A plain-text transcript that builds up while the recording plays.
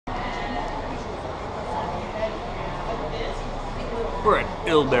We're at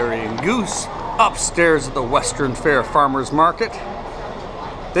illbury+goose, upstairs at the Western Fair Farmers Market.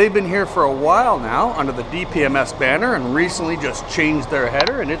 They've been here for a while now under the DPMS banner and recently just changed their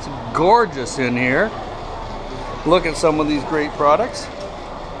header, and it's gorgeous in here. Look at some of these great products.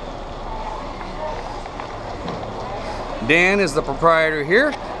 Dan is the proprietor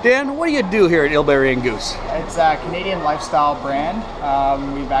here. Dan, what do you do here at illbury+goose? It's a Canadian lifestyle brand.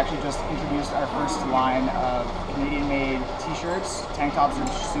 We've actually just introduced our first line of Canadian-made t-shirts. Tank tops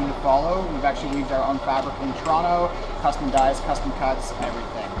are soon to follow. We've actually weaved our own fabric in Toronto, custom dyes, custom cuts,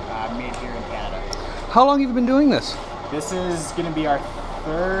 everything made here in Canada. How long have you been doing this? This is going to be our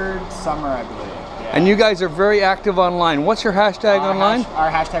third summer, I believe. Yeah. And you guys are very active online. What's your hashtag online?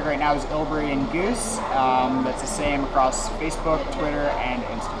 Our hashtag right now is illbury+goose. That's the same across Facebook, Twitter, and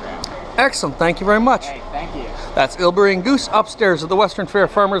Instagram. Excellent. Thank you very much. Hey, thank you. That's illbury+goose upstairs at the Western Fair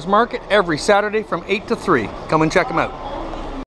Farmers Market every Saturday from 8 to 3. Come and check them out.